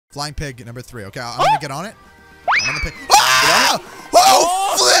Flying pig number 3. Okay, I'm gonna get on it. I'm on the pig. Ah!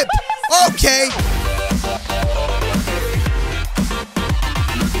 Oh, flip! Okay.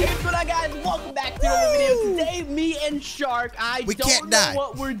 Hey, what up, guys? Welcome back to another video. Today, me and Shark, we don't know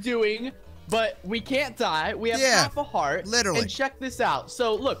what we're doing, but we can't die. We have half a heart. Literally. And check this out.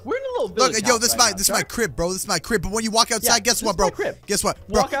 So, look, we're in a little village. Look, yo, this is my crib, bro. This is my crib. But when you walk outside, guess what, bro? Guess what,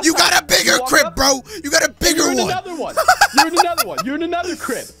 bro? You got a bigger crib, bro. You got a bigger one. You're in another one. You're in another one. You're in another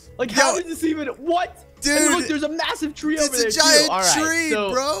crib. Like, how is this even? What? Dude, and look, there's a massive tree over there. It's a giant tree,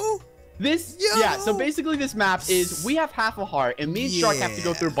 bro. So basically this map is, we have half a heart, and me and Shark have to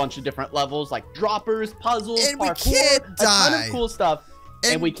go through a bunch of different levels, like droppers, puzzles, and parkour, we can't a ton of cool stuff,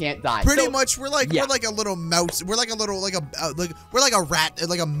 and we can't die. Pretty much, we're like a little mouse. We're like a little, we're like a rat,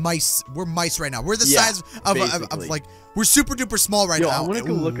 like a mice. We're mice right now. We're the size of like, we're super duper small right now. I want to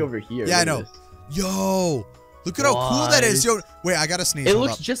go look over here. Yeah, I know. Yo, look at how cool that is. Yo, wait, I gotta sneeze. It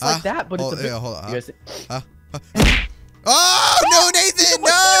looks just like that, but it's a bit. Hold on. Oh no, Nathan!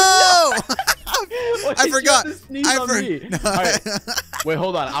 No! I forgot. All right. Wait,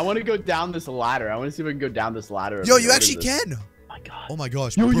 hold on. I want to go down this ladder. I want to see if I can go down this ladder. Yo, you actually can. Oh my god. Oh my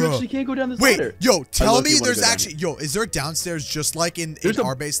gosh, yo, bro. you actually can't go down this ladder. Wait, yo, tell me there's actually, is there downstairs just like in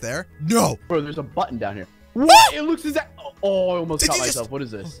our base there? No. Bro, there's a button down here. What? It looks exact. Oh, I almost got myself. What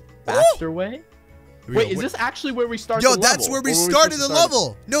is this? Faster way? Wait, is this actually where we start the level? Yo, that's where we started the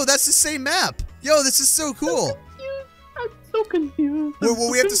level. No, that's the same map. Yo, this is so cool. I'm so confused.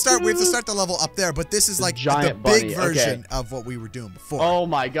 Well, we have to start the level up there, but this is like the big version of what we were doing before. Oh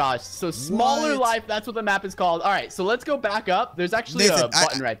my gosh. So smaller life, that's what the map is called. All right, so let's go back up. There's actually a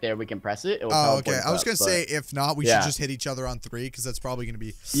button right there. We can press it. Oh, okay. I was going to say, if not, we should just hit each other on 3 because that's probably going to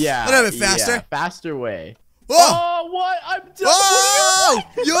be a little bit faster. Yeah, faster way. Oh, what? I'm done. Oh,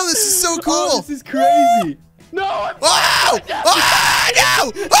 yo, this is so cool. Oh, this is crazy. No, I'm no!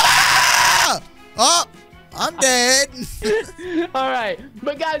 Oh, I'm dead. All right,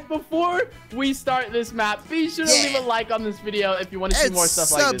 but guys, before we start this map, be sure to leave a like on this video if you want to see more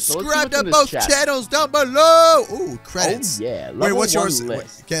stuff like this. Subscribe to both channels down below. Ooh, credits. Oh yeah. Wait, what's yours?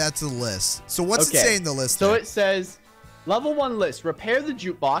 Okay, that's the list. So what's it say in the list? So it says, level 1 list: repair the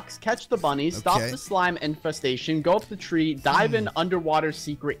jukebox, catch the bunnies, stop the slime infestation, go up the tree, dive in underwater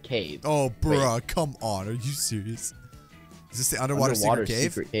secret cave. Oh, bruh, come on. Are you serious? Is this the underwater secret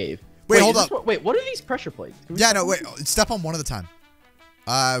cave? Wait, hold up. Wait, what are these pressure plates? Yeah, no, wait. Step on one at a time.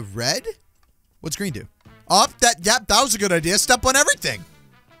 Red? What's green do? Oh, that was a good idea. Step on everything.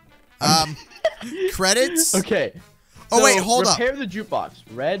 Credits. Okay. Oh, so wait, hold up. Repair the jukebox.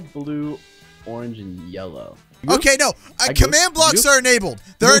 Red, blue, orange, and yellow. Okay, no. Command blocks are enabled.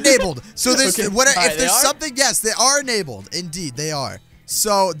 They're enabled. So there's if there's something, yes, they are enabled. Indeed, they are.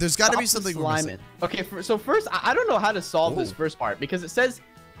 So there's got to be something we're missing. Okay, so first, I don't know how to solve this first part because it says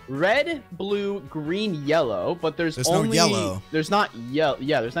red, blue, green, yellow, but there's only no yellow. There's not yellow.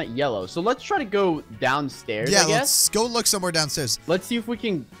 Yeah, there's not yellow. So let's try to go downstairs. Yeah, let's go look somewhere downstairs. Let's see if we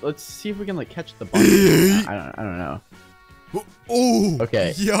can. Like catch the bunny. I don't know. Ooh.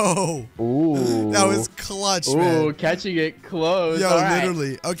 Okay. Yo. Ooh. That was clutch, man. Ooh, catching it close. Yo,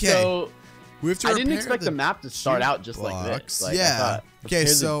 literally. Okay. So we have to I didn't expect the map to start out just like this. Like, okay,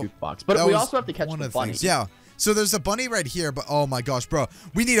 so but we also have to catch the bunny. Yeah. So there's a bunny right here, but oh my gosh, bro,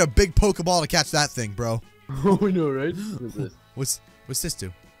 we need a big Pokeball to catch that thing, bro. Oh, I know, right? What is this? What's this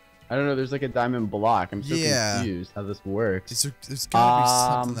do? I don't know. There's like a diamond block. I'm so confused how this works. There's gotta be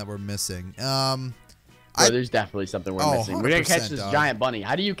something that we're missing. There's definitely something we're missing. We're gonna catch this giant bunny.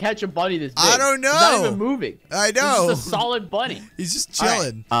 How do you catch a bunny this big? I don't know. He's not even moving. I know. He's just a solid bunny. He's just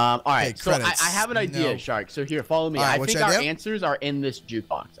chilling. All right. So I have an idea, Shark. So here, follow me. I think our answers are in this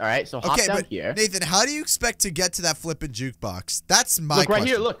jukebox. All right. So hop down here. Nathan, how do you expect to get to that flipping jukebox? That's my question. Look right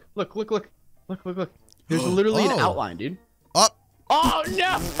here. Look. There's literally an outline, dude. Up. Oh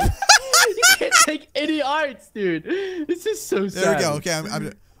no! You can't take any arts, dude. This is so sad. There we go.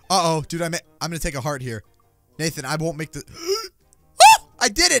 Okay. Uh-oh, dude. I'm gonna take a heart here. Nathan, I won't make the. Oh, I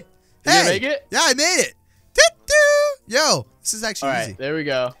did it. Did you make it? Yeah, I made it. Yo, this is actually easy. There we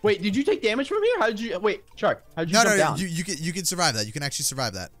go. Wait, did you take damage from here? How did you? Wait, Shark. How did you jump down? You can survive that. You can actually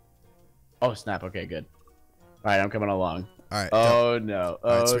survive that. Oh snap! Okay, good. All right, I'm coming along. All right. Oh no!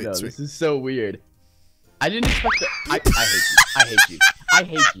 Oh no! This is so weird. I didn't expect that. I hate you. I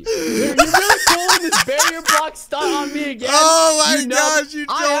hate you. You're really pulling this barrier block stunt on me again. Oh my gosh, you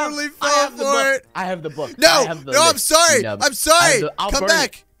totally fell for it. I have the book. No, I'm sorry. I'm sorry. Come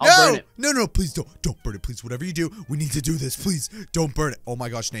back. No, please don't burn it. Please, whatever you do, we need to do this. Please, don't burn it. Oh my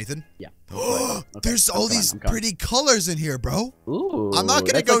gosh, Nathan. Yeah. There's all these pretty colors in here, bro. Ooh. I'm not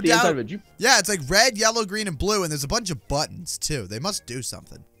gonna go down. Yeah, it's like red, yellow, green, and blue, and there's a bunch of buttons too. They must do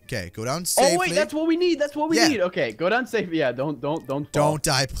something. Okay, go down safely. Oh wait, that's what we need. That's what we need. Okay, go down safely. Yeah, don't fall. Don't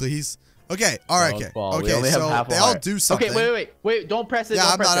die, please. Okay, all right, okay. Okay, so they all do something. Okay, wait, don't press it.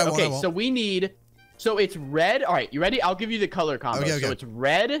 Don't press it. Okay, so we need. So it's red. All right, you ready? I'll give you the color combo. Okay. So it's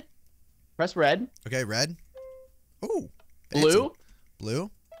red. Press red. Okay, red. Ooh. Blue.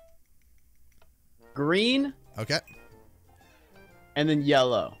 Blue. Green. Okay. And then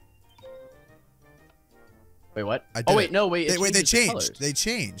yellow. Wait, what? Oh wait, no, wait. They changed. They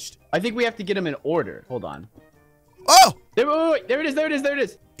changed. I think we have to get them in order. Hold on. Oh! Wait, there it is.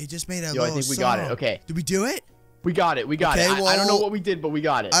 It just made a little I think we got it. Okay. Did we do it? We got it. Well, I don't know what we did, but we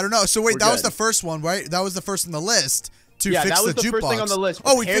got it. I don't know. So wait, that was the first one, right? That was the first on the list. Yeah, that was the first thing on the list.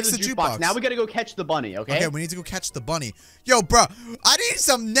 Oh, we fixed the jukebox. Now we gotta go catch the bunny, okay? Okay, we need to go catch the bunny. Yo, bro, I need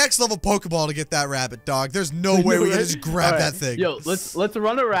some next level Pokeball to get that rabbit, dog. There's no way we can just grab that thing. Yo, let's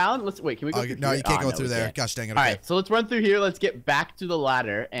run around. Wait, can we go through No, here? you can't go through there. Gosh dang it. All right, so let's run through here. Let's get back to the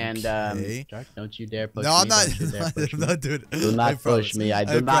ladder. And, Shark, don't you dare push me. No, I'm not doing it. Do not push me. I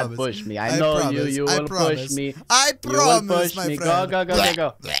do not push me. I know you will push me. I promise, my friend.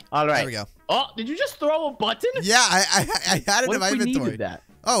 Go. All right. There we go. Oh, did you just throw a button? Yeah, I had it in my inventory. What if we needed that?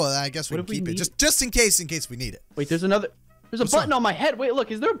 Oh, well, I guess we can keep it. Just in case we need it. Wait, there's a button on my head. Wait,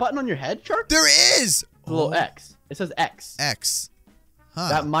 look, is there a button on your head, Shark? There is! A little X. It says X. X. Huh.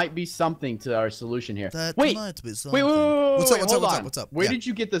 That might be something to our solution here. Wait. What's up? Where did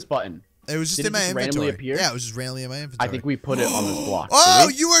you get this button? It was just in my inventory. Randomly appear? Yeah, it was just randomly in my inventory. I think we put it on this block. Oh,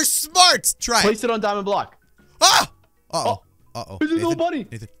 you were smart! Try it. Place it on diamond block. Ah! Uh-oh. Uh-oh. There's a little bunny.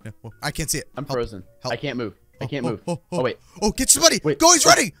 Nathan, no, I can't see it. I'm frozen. I can't move. Oh, wait. Oh, get your buddy. Go, he's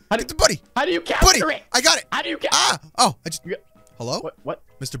running. Get the buddy. How do you capture it? I got it. How do you capture it? Oh, I just... Hello? What?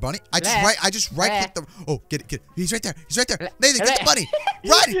 Mr. Bunny? I just right-clicked the... Oh, get it. He's right there. Nathan, get the bunny.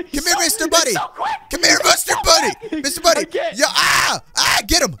 Run. Come here, Mr. Bunny. So quick. Come here, Mr. Bunny. Mr. Bunny. Yeah.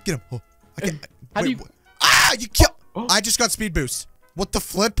 Get him. Oh, I can't... How do you... you killed... I just got speed boost. What the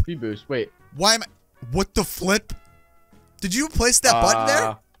flip? Speed boost. Wait. Why am I... What the flip? Did you place that button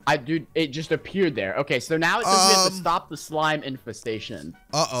there? Dude, it just appeared there. Okay, so now it says we have to stop the slime infestation.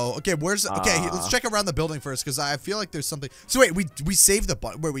 Uh-oh. Okay, okay, let's check around the building first, because I feel like there's something. So wait, we saved the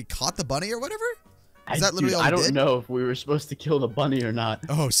bunny, where we caught the bunny or whatever? Is that literally all we did? I don't know if we were supposed to kill the bunny or not.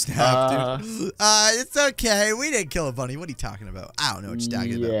 Oh, snap, dude. It's okay. We didn't kill a bunny. What are you talking about? I don't know what you're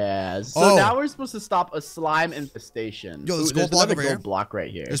talking about. Yeah. So now we're supposed to stop a slime infestation. Yo, there's a gold block over here. Block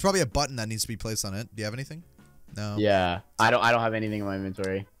right here. There's probably a button that needs to be placed on it. Do you have anything? No. Yeah, I don't have anything in my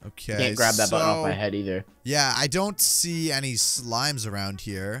inventory. Okay. Can't grab that button off my head either. Yeah, I don't see any slimes around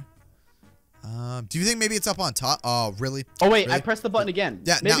here. Do you think maybe it's up on top? Oh, really? Oh wait, really? I pressed the button again.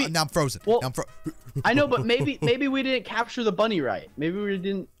 Yeah, maybe, now I'm frozen. Well, I know, but maybe we didn't capture the bunny right. Maybe we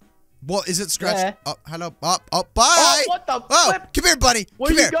didn't. Well, is it scratched? Yeah. Oh, hello. Oh, bye. Oh, what the flip? Come here, bunny.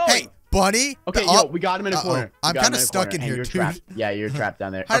 Where are you going? Hey, bunny. Okay, yo, we got him in a corner. I'm kind of stuck in here, you're dude. Trapped. Yeah, you're trapped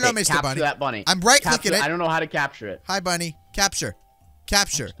down there. Hello, Mr. Bunny. Capture that bunny. I'm right-clicking it. I don't know how to capture it. Hi, bunny. Capture.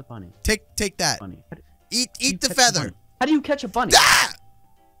 Capture the bunny. Take that. Bunny. Eat the feather. How do you catch a bunny? Ah!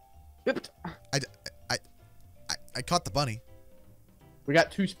 I caught the bunny. We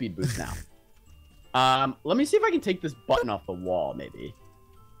got 2 speed boosts now. Let me see if I can take this button off the wall, maybe.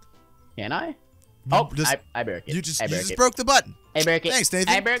 Can I? Oh, I broke it. You just broke the button. I broke it. Thanks,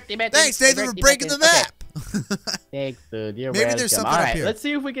 Nathan. I broke the button. Thanks, Nathan, for breaking the map. Thanks, dude. You're maybe there's something up here. Let's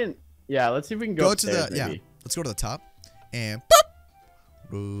see if we can. Yeah, let's see if we can go upstairs, to the. maybe. Yeah, let's go to the top. And.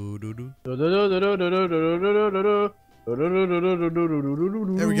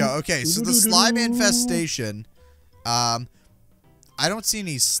 There we go. Okay, so the slime infestation. I don't see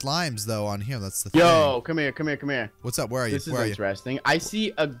any slimes though on here. That's the thing. Yo, come here. What's up? Where are you? This is interesting. I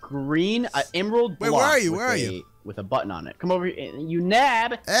see a green, emerald block. Wait, where are you? With a button on it. Come over here, you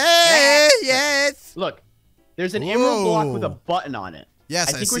nab. Hey, yes. Look, there's an emerald block with a button on it.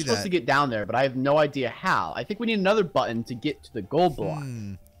 Yes, I think we're supposed to get down there, but I have no idea how. I think we need another button to get to the gold block.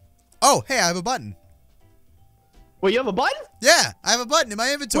 Oh, hey, I have a button. Wait, you have a button? Yeah, I have a button in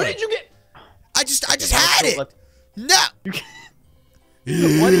my inventory. Where did you get? I just had it. No.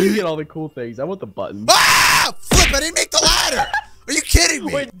 Why do you get all the cool things? I want the button. Ah! Flip! I didn't make the ladder. Are you kidding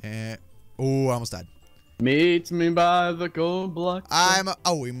me? Oh, I almost died. Meet me by the gold block. I'm a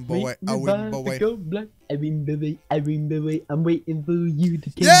boy. I'm waiting for you to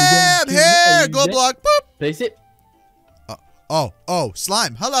come. Yeah, I'm here. Gold block. Boop. Place it. Oh,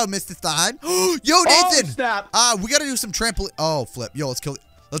 slime. Hello, Mr. Slime. Yo, Nathan. Oh, snap. We gotta do some trampoline. Oh, flip. Yo, let's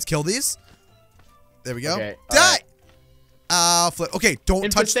kill these. There we go. Okay, die. Flip. Okay,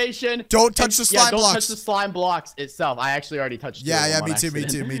 don't touch the slime blocks. Don't touch the slime blocks itself. I actually already touched. Yeah,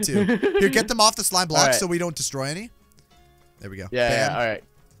 me too. Here, get them off the slime blocks so we don't destroy any. There we go. Yeah, all right.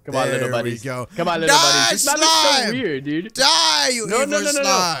 Come on, little buddies. There we go. Come on, little buddies. This map is so weird, dude. Die, you evil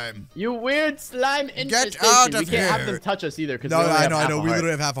slime. You weird slime infestation. Get out of we can't have them touch us either. No, I know. We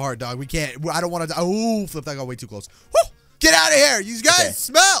literally have half a heart, dog. We can't. I don't want to. Oh, flip. That got way too close. Woo! Get out of here. You guys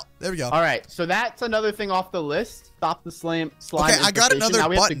smell. There we go. All right. So that's another thing off the list. Stop the slime Okay, I got another now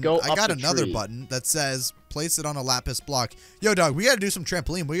button. I got another button that says place it on a lapis block. Yo, dog, we got to do some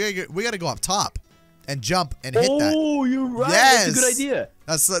trampoline. We got to go up top and jump and hit that. Oh, you're right. Yes. That's a good idea.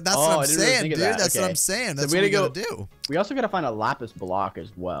 That's what I'm saying, dude. That's what I'm saying. That's what we got to do. We also got to find a lapis block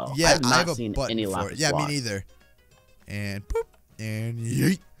as well. Yeah, I have not seen any lapis Yeah, block. me neither. And boop. And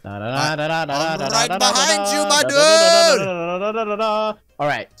yeet. I'm right behind you, my dude. All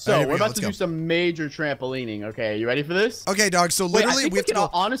right, so we're about to do some major trampolining. Okay, you ready for this? Okay, dog. So literally, we can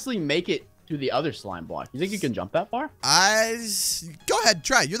honestly make it to the other slime block. You think you can jump that far? Go ahead,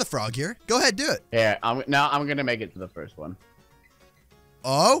 try. You're the frog here. Go ahead, do it. Yeah, now I'm gonna make it to the first one.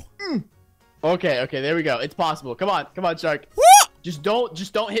 Oh. Okay, there we go. It's possible. Come on, Shark. Woo! Just don't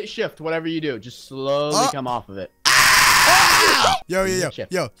hit shift. Whatever you do, just slowly come off of it. Yo,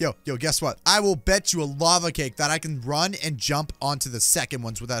 guess what? I will bet you a lava cake that I can run and jump onto the second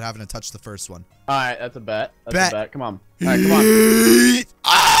ones without having to touch the first one. All right, that's a bet. That's a bet. Come on. All right, come on.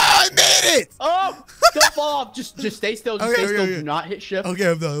 I made it! Oh, don't fall off. Just stay still. Just stay still. Do not hit shift.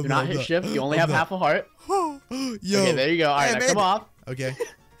 Okay, do not hit shift. You only have half a heart. Yo. Okay, there you go. All right, now come off. Okay.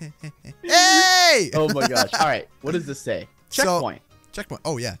 Hey! Oh my gosh. All right, what does this say? Checkpoint. Checkpoint.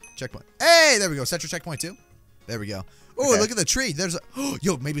 Oh, yeah. Checkpoint. Hey, there we go. Set your checkpoint, too. There we go. Oh, look at the tree. There's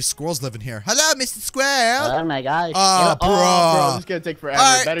yo, maybe squirrels live in here. Hello, Mr. Squirrel. Oh my gosh. Oh, bro. This is gonna take forever.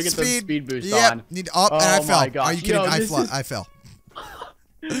 Right, better get the speed boost on. Need up, and I fell. My gosh. Are you kidding? I fell.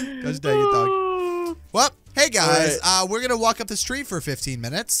 Gosh dang it, dog. Well, hey guys, we're gonna walk up this tree for 15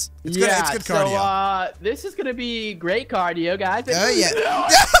 minutes. It's good cardio. So this is gonna be great cardio, guys. Oh yeah.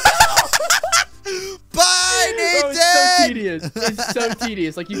 Bye, Nathan. It's so tedious. It's so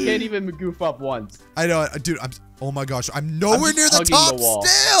tedious. Like you can't even goof up once. I know, dude. Oh my gosh, I'm nowhere near the top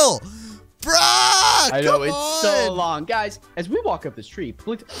still. Bruh, I know, it's so long. Guys, as we walk up this tree,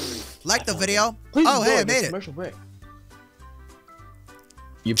 please like the video. Please hey, I made it. Commercial break.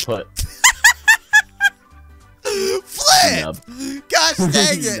 You put flip. Gosh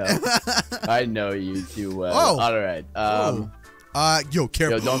dang it. I know you too well. Oh. All right. Yo,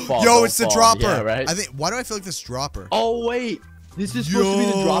 careful. Yo, don't fall. Yo, it's the dropper. Yeah, right? Why do I feel like this dropper? Oh wait, this is supposed to be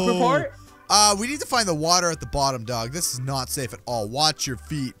the dropper part? We need to find the water at the bottom, dog. This is not safe at all. Watch your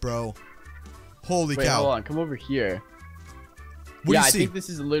feet, bro. Holy cow. Hold on. Come over here. What do you see? I think this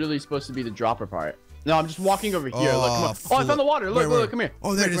is literally supposed to be the dropper part. No, I'm just walking over here. Look, come on. Oh, I found the water. Look, come here.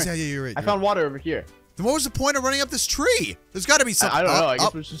 Oh, there it is. Yeah, you're right. I found water over here. Then what was the point of running up this tree? There's got to be something. I don't know. I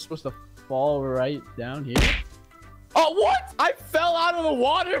guess we're just supposed to fall right down here. Oh, what? I fell out of the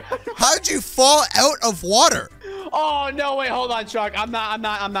water. How'd you fall out of water? Oh, no, wait, hold on, Shark. I'm not.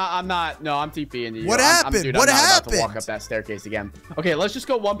 No, I'm TPing you. What happened? Dude, what happened? I'm about to walk up that staircase again. Okay, let's just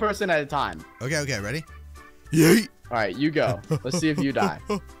go one person at a time. Okay, ready? Yeet. All right, you go. Let's see if you die.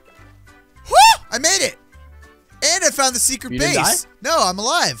 I made it. And I found the secret base. Didn't die? No, I'm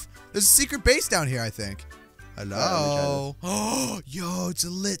alive. There's a secret base down here, I think. Hello. Oh, yo, it's a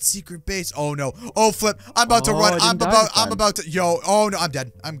lit secret base. Oh no. Oh, flip. I'm about to run. I'm about to. Yo. Oh no, I'm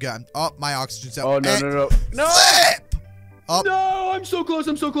dead. I'm gone. Oh, my oxygen's out. Oh no. Flip. Oh. No, I'm so close.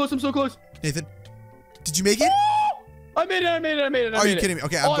 Nathan, did you make it? I made it. Are you kidding me?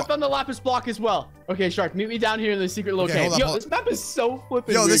 Okay. I found the lapis block as well. Okay, Shark, meet me down here in the secret location. Yo, this map is so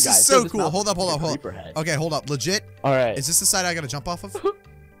flipping weird, this is guys. so cool. Hold up. Okay, hold up. Legit. All right. Is this the side I gotta jump off of?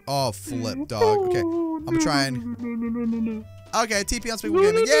 Oh, flip, dog. Okay, I'm trying. Okay, TP on Speak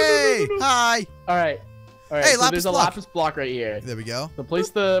Gaming. Yay! Hi. All right. Hey, so there's a lapis block right here. There we go. So place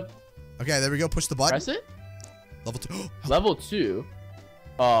the. Okay, there we go. Push the button. Press it. Level 2. Level 2.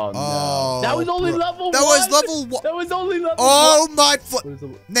 Oh no. That was only level 1. That was level 1. That was only level 1. Oh my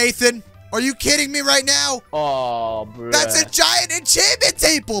Nathan, are you kidding me right now? Oh, bro. That's a giant enchantment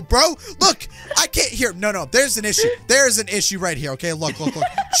table, bro. Look, I can't hear. No. There's an issue. There's an issue right here. Okay, look.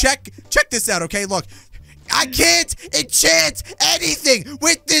 check this out. Okay, look. I can't enchant anything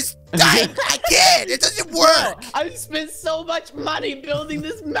with this thing. I can't. It doesn't work. I spent so much money building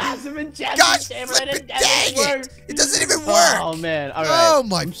this massive enchantment table and it doesn't work. It doesn't even work. Oh man. All right. Oh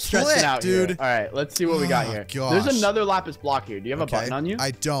my. I'm stressing out, dude. Here. All right. Let's see what we got here. Gosh. There's another lapis block here. Do you have a button on you?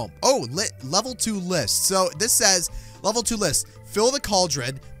 I don't. Oh, level 2 list. So this says level 2 list. Fill the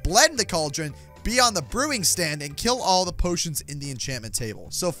cauldron. Blend the cauldron. Be on the brewing stand and kill all the potions in the enchantment table.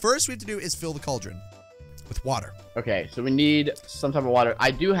 So first we have to do is fill the cauldron with water. Okay, so we need some type of water. I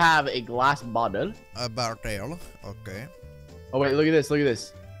do have a glass bottle. A bottle. Okay. Oh wait, look at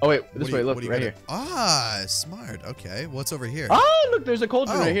this. Oh wait, this way. Look, right here. Ah, smart. Okay, what's over here? Oh, look, there's a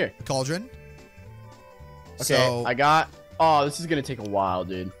cauldron right here. Cauldron. Okay, so, I got. Oh, this is gonna take a while,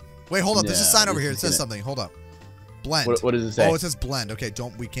 dude. Wait, hold up. There's a sign over here. It says something. Hold up. Blend. What does it say? Oh, it says blend. Okay,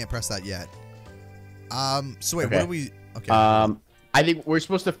 we can't press that yet. So wait, what do we? Okay. I think we're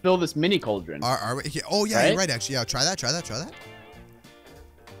supposed to fill this mini cauldron. Are we? Oh yeah, you're right. Actually, yeah. Try that.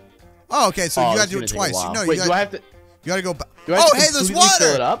 Oh, okay. So you gotta do it twice. No, wait, do I have to? You gotta go back. Oh, hey, there's water.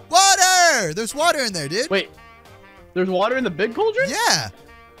 Fill it up? Water. There's water in there, dude. Wait, there's water in the big cauldron? Yeah.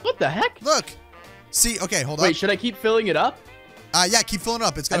 What the heck? Look. See, okay, hold on. Wait, should I keep filling it up? Yeah, keep filling it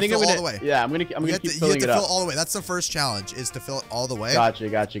up. It's gonna fill all the way. Yeah, I'm gonna keep filling it up. You have to fill all the way. That's the first challenge, is to fill it all the way.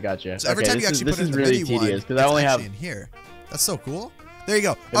 Gotcha. So every time you actually put it in the really mini tedious one, because I only have in here. That's so cool. There you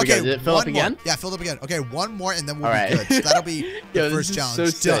go. Okay, did it fill up again? Yeah, filled up again. Okay, one more and then we'll be good. So that'll be the first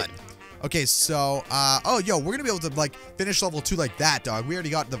challenge done. Okay, so oh, yo, we're gonna be able to like finish level 2 like that, dog. We already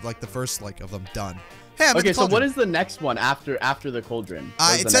got the first of them done. Hey, okay, so what is the next one after the cauldron?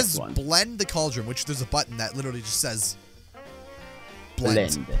 It says blend the cauldron, which there's a button that literally just says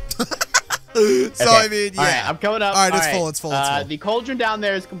blend. So okay. I mean, yeah. All right, I'm coming up. All right, it's full. The cauldron down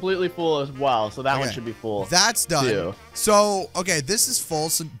there is completely full as well, so that one should be full. That's done. Too. So, okay, this is full.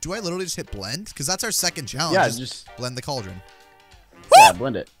 So, do I literally just hit blend? Because that's our second challenge. Yeah, just blend the cauldron. Yeah,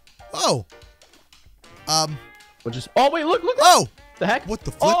 blend it. Oh. We'll just. Oh wait, look. Oh. The heck? What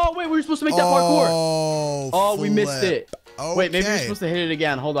the flip? Oh wait, we were supposed to make that parkour. Oh, we missed it. Okay. Wait, maybe we're supposed to hit it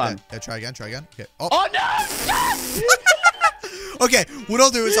again. Hold on. Yeah, try again. Okay. Oh no! Okay, what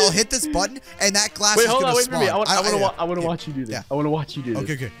I'll do is I'll hit this button and that glass is going to spawn. Wait for me. I want to watch you do this. Yeah. I want to watch you do this.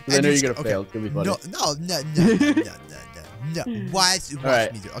 Okay. I know you're going to fail. It's going to be funny. No. Watch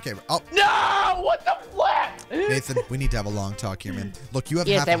me do. Okay. Oh. No! What the flip? Nathan, we need to have a long talk here, man. Look, you have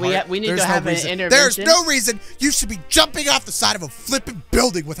half a heart. We need to have an intervention. There's no reason you should be jumping off the side of a flipping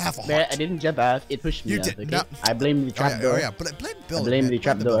building with half a heart. I didn't jump off. It pushed me. You did. Okay? No. I blame the trap door. Oh yeah, blame building. I blame the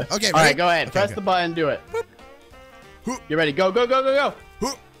trap door. Okay, ready? All right, go ahead. Press the button. Do it. Get ready. Go.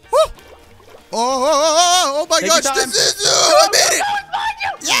 Oh my gosh, this is I made it!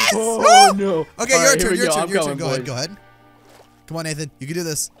 Yes! Oh no. Okay, your turn. Go ahead. Come on, Nathan. You can do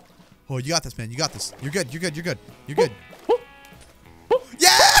this. Oh, you got this, man. You got this. You're good. Yeah!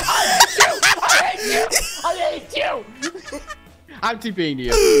 I hate you! I'm TPing to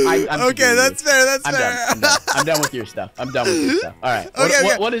you. Okay, that's fair. I'm done with your stuff. All right.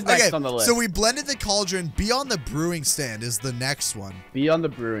 What is next on the list? So we blended the cauldron. Be on the brewing stand is the next one. Be on the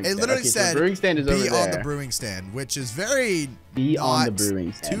brewing stand. It literally said so the brewing stand is over there. Be on the brewing stand, which is very Be on the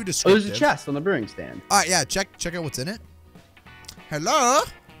brewing stand. Too descriptive. Oh, there's a chest on the brewing stand. All right, yeah. Check out what's in it. Hello?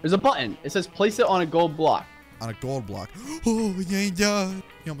 There's a button. It says place it on a gold block. On a gold block. Oh, yeah.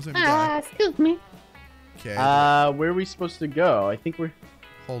 You almost made me die. Excuse me. Okay. Where are we supposed to go? I think we're...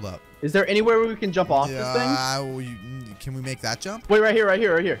 Hold up. Is there anywhere where we can jump off this thing? Can we make that jump? Wait, right here.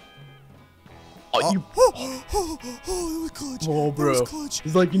 Oh, you... Oh, it was clutch. Oh, bro. It was clutch.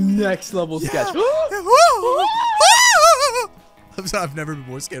 It's like next level sketch. I've never been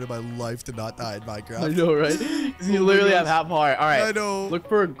more scared in my life to not die in Minecraft. I know, right? Because you literally have half heart. All right. I know. Look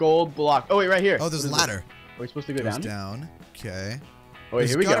for a gold block. Oh, wait, right here. Oh, there's a ladder. Are we supposed to go down? Down. Okay. Oh, wait,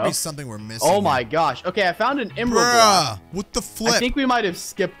 here we go. There's gotta be something we're missing. Oh my gosh. Okay, I found an emerald block. What the flip? I think we might have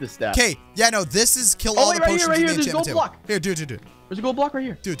skipped the step. Okay, yeah, no, this is kill all the potions in the enchantment table. There's a gold block. Here, do it. There's a gold block right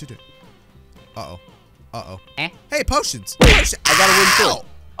here. Do it. Uh-oh. Hey, potions. I got a wooden sword.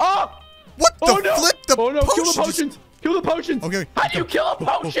 Oh! What the flip? The kill the potions. Kill the potions. Okay. How do you kill a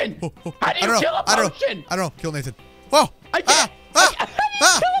potion? How do you kill a potion? I don't know. Kill Nathan. Whoa. I can't.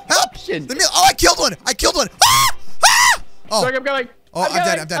 Help. Oh, I killed one. Oh. Sorry, I'm going. Oh, I'm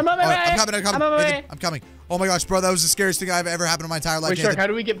dead. I'm on my way. I'm coming. I'm coming. Oh my goch, bro, that was the scariest thing I've ever happened in my entire life. Wait, Shark, how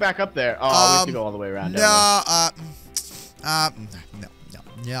do we get back up there? Oh, we have to go all the way around. No. Okay.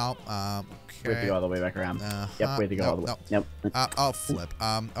 We have to go all the way back around. Yep, we have to go all the way. Yep. Oh, flip.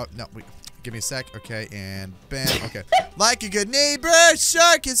 Oh, no, wait. Give me a sec. Okay, and bam. Okay. Like a good neighbor,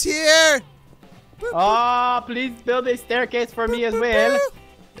 Shark is here. Oh, please build a staircase for me as well.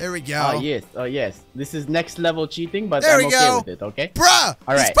 There we go. Oh, yes. This is next level cheating, but I'm okay with it, okay? Bruh!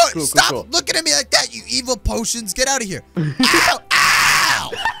 All right, Stop looking at me like that, you evil potions. Get out of here.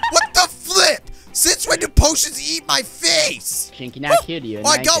 Ow! What the flip? Since when do potions eat my face? Shinky not kill you. Oh,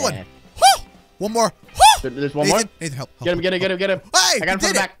 I got one. One more. There's one more? Nathan, help. Get him. Hey, I got him from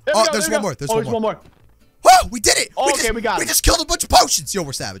the back. Oh, there's one more. There's one more. Oh, we did it. Okay, we got it. We just killed a bunch of potions. Yo,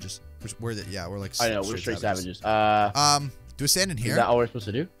 we're savages. We're like I know, we're straight savages. Do we stand in here? Is that all we're supposed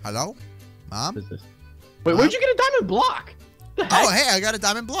to do? Hello? Mom? What is this? Wait, where'd you get a diamond block? Oh, hey, I got a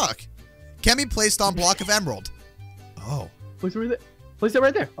diamond block. Can be placed on block of emerald. Oh. Wait, where is it? Place it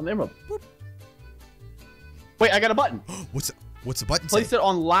right there on the emerald. Boop. Wait, I got a button. What's the button? Place it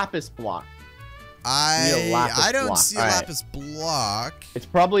on lapis block. I don't see a lapis block. It's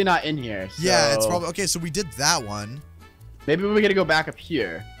probably not in here. So... Yeah, it's probably okay. So we did that one. Maybe we gotta go back up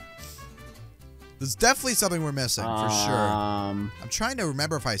here. There's definitely something we're missing for sure. I'm trying to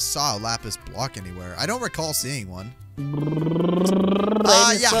remember if I saw a lapis block anywhere. I don't recall seeing one.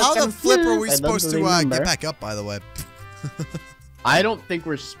 Yeah, how the flip are we supposed to get back up, by the way? I don't think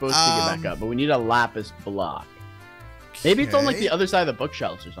we're supposed to get back up, but we need a lapis block. Maybe it's on like the other side of the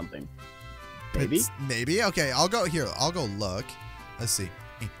bookshelves or something. Maybe? Maybe? Okay, I'll go here. I'll go look. Let's see.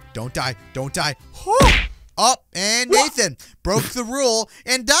 Don't die. Don't die. Oh, and Nathan broke the rule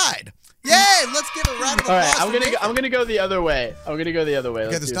and died. Yay! Let's give a round of applause. All right, I'm gonna go the other way. Okay,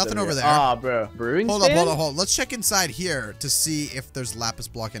 there's nothing over there. Ah, bro. Brewing stand? Hold on. Let's check inside here to see if there's lapis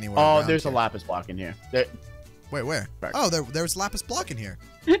block anywhere. Oh, there's a lapis block in here. Wait, where? Right. Oh, there's lapis block in here.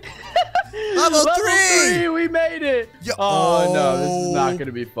 Level 3! We made it! Oh, no, this is not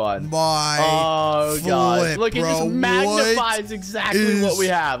gonna be fun. Oh, God. Look, it just magnifies exactly what we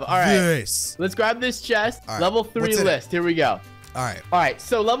have. All right, let's grab this chest. Right. Level 3 list. Here we go. All right,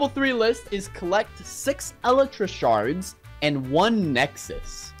 so level 3 list is collect 6 elytra shards and 1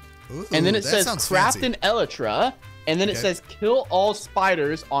 nexus. Ooh, and then it says craft an elytra, and then it says kill all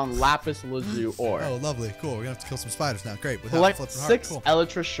spiders on lapis lazuli ore. Oh, lovely. Cool. We're gonna have to kill some spiders now. Great. Collect 6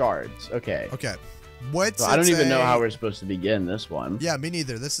 elytra shards. Okay. Okay. So I don't even know how we're supposed to begin this one. Yeah, me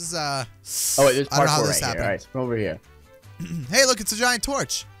neither. This is Oh wait, there's parkour right here. All right, come over here. Hey, look, it's a giant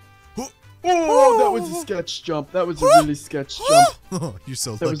torch. Oh, that was a sketch jump. That was a really sketch jump. Oh, you're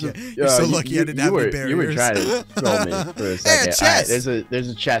so lucky. You're so lucky I didn't have any barriers. You were trying to troll me for a second. Hey, a chest. Right, there's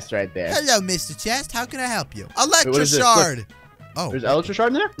a chest right there. Hello, Mr. Chest. How can I help you? Elytra shard. Oh, there's elytra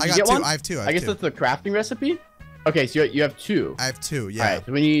shard in there? I got 2. I have 2. I guess that's the crafting recipe. Okay, so you have 2. I have 2. Yeah. All right,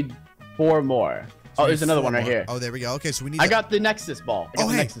 so we need 4 more. Oh, there's another one right here. Oh, there we go. Okay, so we need. I got the nexus ball. Oh,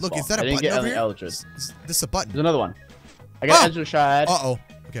 hey, look, is that a button over here? This is a button. There's another one. I got elytra shard. Uh-oh.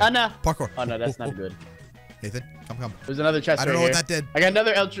 Okay. Oh, no. Parkour. Oh, no, that's not good. Nathan, come. There's another chest I don't know what that did. I got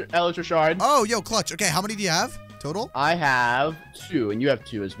another elytra shard. Oh, yo, clutch. Okay, how many do you have total? I have 2, and you have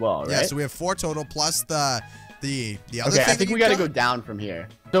 2 as well, right? Yeah, so we have 4 total plus the other thing. Okay, I think we gotta go down from here.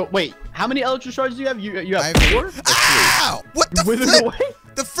 So wait, how many elytra shards do you have? You have 4? Or 3? Ow! What the flip?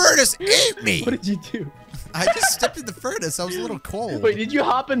 The furnace ate me! What did you do? I just stepped in the furnace. I was a little cold. Wait, did you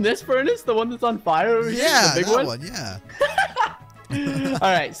hop in this furnace? The one that's on fire over here? Yeah, the big that one, yeah.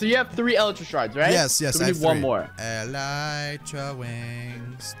 All right, so you have 3 elytra shards, right? Yes, so we I have need 1 more. Elytra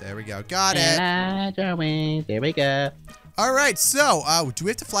wings. There we go. Got it. Elytra wings. There we go. All right, so do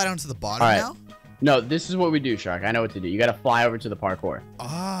we have to fly down to the bottom now? No, this is what we do, Shark. I know what to do. You got to fly over to the parkour.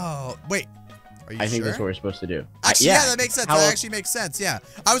 Oh, wait. Are you sure? I think that's what we're supposed to do. Actually, yeah, that makes sense. That actually makes sense. Yeah,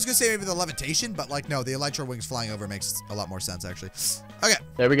 I was gonna say maybe the levitation, but like no, the elytra wings flying over makes a lot more sense actually. Okay.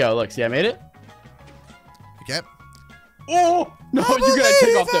 There we go. Look, see, I made it. Okay. Oh no! You gotta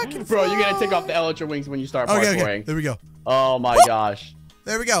take off the bro. You gotta take off the elytra wings when you start parkouring. Okay. There we go. Oh my gosh.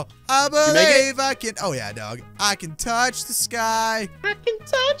 There we go. I believe I can. Oh yeah, dog. I can touch the sky. I can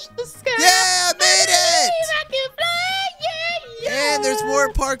touch the sky. Yeah, I made it. I can fly. Yeah. And there's more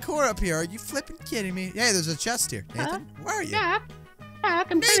parkour up here. Are you flipping kidding me? Hey, there's a chest here. Nathan, where are you? Yeah. I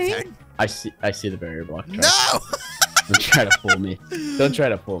can Nathan. I see the barrier block. No. Don't try to fool me. Don't try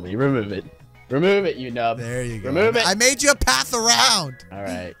to fool me. Remove it. Remove it, you nub. There you go. Remove it. I made you a path around. All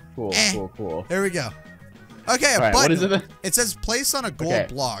right. Cool. Cool. There we go. Okay, button. What is it? It says place on a gold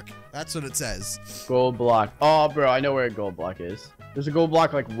block. That's what it says. Gold block. Oh, bro, I know where a gold block is. There's a gold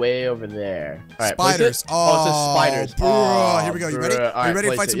block like way over there. All right, spiders. Oh, it says spiders. Bro. Here we go. You ready? Are you ready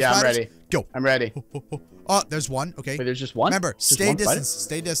to fight some spiders? I'm ready. Go. I'm ready. Oh, there's one. Okay. Wait, there's just one? Remember, stay distance.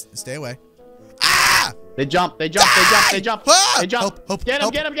 Stay distant. Stay away. They jump. They jump. Help. Get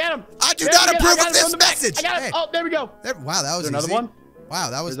him. I do not approve of this message. I got it. Oh, there we go. Wow, that was easy. Another one? Wow,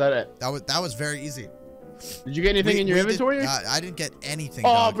 that was. Is that it? That was very easy. Did you get anything in your inventory? I didn't get anything.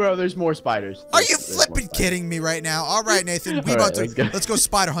 Oh, bro, there's more spiders. Are you flipping kidding me right now? All right, Nathan, let's go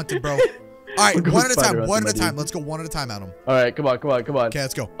spider hunting, bro. All right, one at a time. Let's go one at a time, Adam. All right, come on. Okay,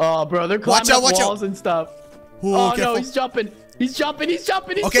 let's go. Oh, bro, they're climbing up walls and stuff. Ooh, oh, careful. no, he's jumping.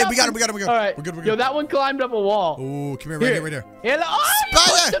 Okay, we got him. All right. We're good. Yo, that one climbed up a wall. Ooh, come here, right here. Oh, he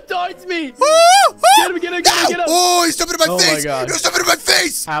pushed him towards me. Get him. Oh, he's jumping in my face. My God. He's jumping in my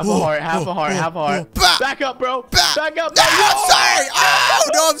face. Half a heart. Back up, bro. Back up. No, I'm sorry. Oh,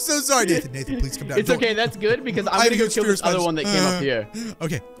 no, I'm so sorry. Nathan, please come down. It's okay. That's good because I'm going to go kill this other one that came up here.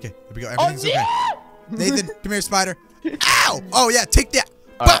 Okay. Here we go. Everything's okay. Nathan, come here, spider. Ow. Oh, yeah, take that.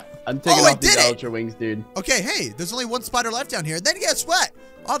 I'm taking off these Ultra Wings, dude. Okay, hey, there's only one spider left down here. Then guess what?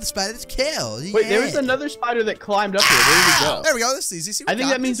 All the spiders killed. Wait, there was another spider that climbed up here. Where did he go? There we go. This is easy. See, I think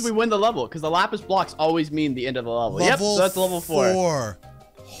that means we win the level because the lapis blocks always mean the end of the level. Yep, so that's level 4.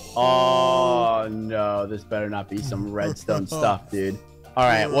 Oh, no. This better not be some redstone stuff, dude. All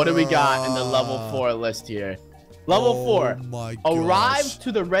right, what do we got in the level 4 list here? Level 4. My gosh. Arrive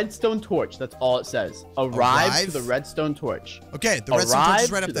to the redstone torch. That's all it says. Arrive to the redstone torch. Okay, the redstone torch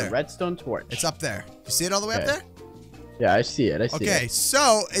is right up there. The redstone torch. It's up there. You see it all the way up there? Yeah, I see it. I see it. Okay,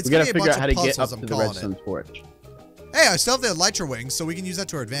 so it's we gonna gotta be a figure bunch out how of to get up puzzles, to the redstone torch. Hey, I still have the elytra wings, so we can use that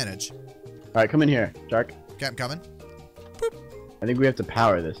to our advantage. All right, come in here, Shark. Okay, I'm coming. Boop. I think we have to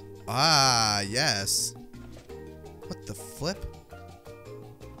power this. Ah, yes. What the flip?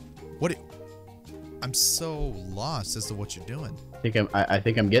 What? I'm so lost as to what you're doing. I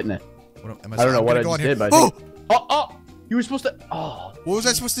think I'm getting it. I don't know what I just did, but I think... Oh! You were supposed to... Oh. What was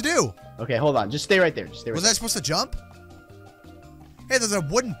I supposed to do? Okay, hold on. Just stay right there. Was I supposed to jump? Hey, there's a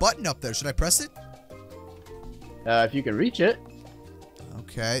wooden button up there. Should I press it? If you can reach it.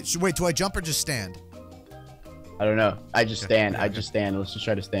 Okay. Wait, do I jump or just stand? I don't know. I just stand. I just stand. Let's just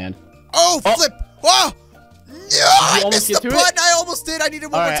try to stand. Oh, flip! Oh! No, I missed the button. I almost did. I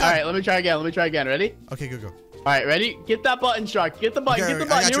needed one more time. All right, let me try again. Ready? Okay, go. All right, ready? Get that button, Shark. Get the button. Okay, get the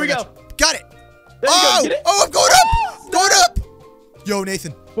button. Here we go. Got it. There you go. Oh, I'm going up. Going up. Yo,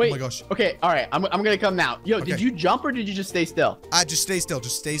 Nathan. Wait. Oh my gosh. Okay, all right. I'm gonna come now. Yo, did you jump or did you just stay still? Just stay still.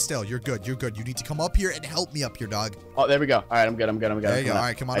 Just stay still. You're good. You need to come up here and help me up here, dog. Oh, there we go. All right, I'm good. There you go. All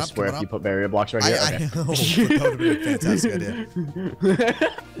right, come on up. I swear, if you put barrier blocks right here. That would be a fantastic idea.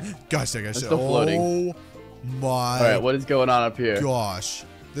 Gosh, that guy's still floating. Oh my. All right, what is going on up here? Gosh,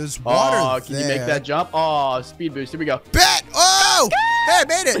 there's water there. Can you make that jump? Oh, speed boost. Here we go. Bet. Oh, hey, I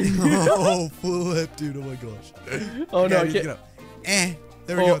made it. Oh, flip, dude. Oh my gosh. Oh no, I can't.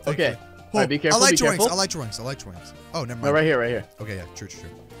 There we go. Okay. All right, be careful. I like your wings. Oh, never mind. No, right here. Okay, yeah, true.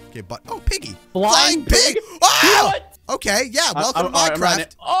 Okay, but piggy. Flying pig. Oh! What? Okay, yeah. Welcome to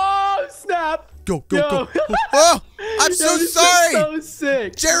Minecraft. Oh, snap. Go. Oh, I'm so sorry. So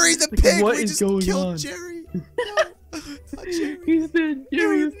sick. Jerry the pig. What we is just going killed on? Jerry. No. Jerry. He's dead.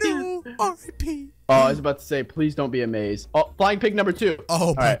 Jerry's dead. R.I.P. Oh, I was about to say, please don't be a maze. Oh, flying pig number 2.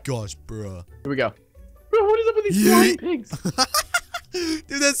 Oh my gosh, bro. Here we go. Bro, what is up with these flying pigs?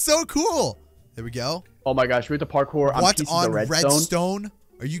 Dude, that's so cool. There we go. Oh my gosh, we have to parkour on pieces of redstone?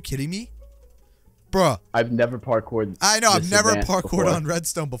 Are you kidding me? Bruh. I've never parkoured. I know, I've never parkoured on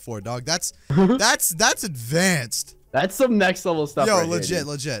redstone before, dog. That's advanced. That's some next level stuff. Yo, right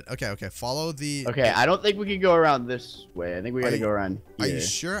legit. Okay. Follow the. Okay, I don't think we can go around this way. I think we gotta go around here. Are you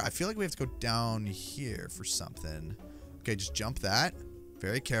sure? I feel like we have to go down here for something. Okay, just jump that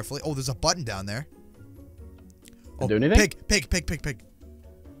very carefully. Oh, there's a button down there. Oh, do anything? Pig.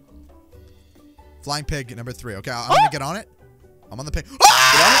 Flying pig number 3. Okay, I'm gonna get on it. I'm on the pig.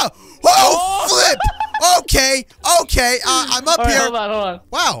 Ah! Oh, flip! Okay. I'm up here. Hold on.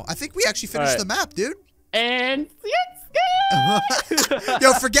 Wow, I think we actually finished the map, dude. And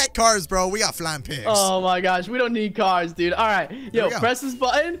yo, forget cars, bro. We got flying pigs. Oh my gosh, we don't need cars, dude. All right, yo, press this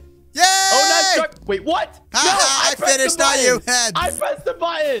button. Yay! Oh, nice truck. Wait, what? No, I finished, not you, heads. I pressed the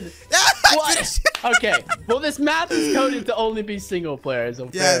button. What? Okay, well, this map is coded to only be single player, so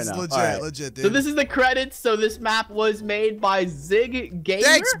fair enough. Legit, dude. So this is the credits. So this map was made by Zig Gamer.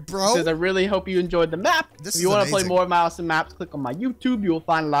 Thanks, bro. Says, I really hope you enjoyed the map. If you want to play more of my awesome maps, click on my YouTube. You will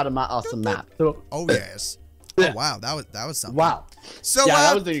find a lot of my awesome maps. So, oh, yes. Oh, wow, that was something. Wow. So yeah,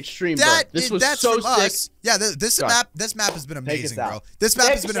 that was an extreme. This was so sick. Yeah, this map has been amazing, bro. This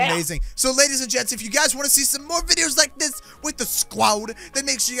map has been amazing. So, ladies and gents, if you guys want to see some more videos like this with the squad, then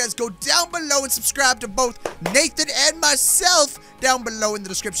make sure you guys go down below and subscribe to both Nathan and myself down below in the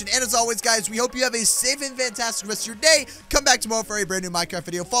description. And as always, guys, we hope you have a safe and fantastic rest of your day. Come back tomorrow for a brand new Minecraft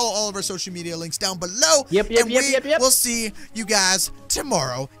video. Follow all of our social media links down below. Yep. We'll see you guys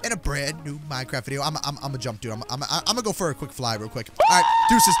tomorrow in a brand new Minecraft video. I'm gonna jump, dude. I'm gonna go for a quick fly real quick. All right,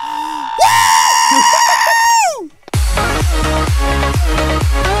 deuces. Woo!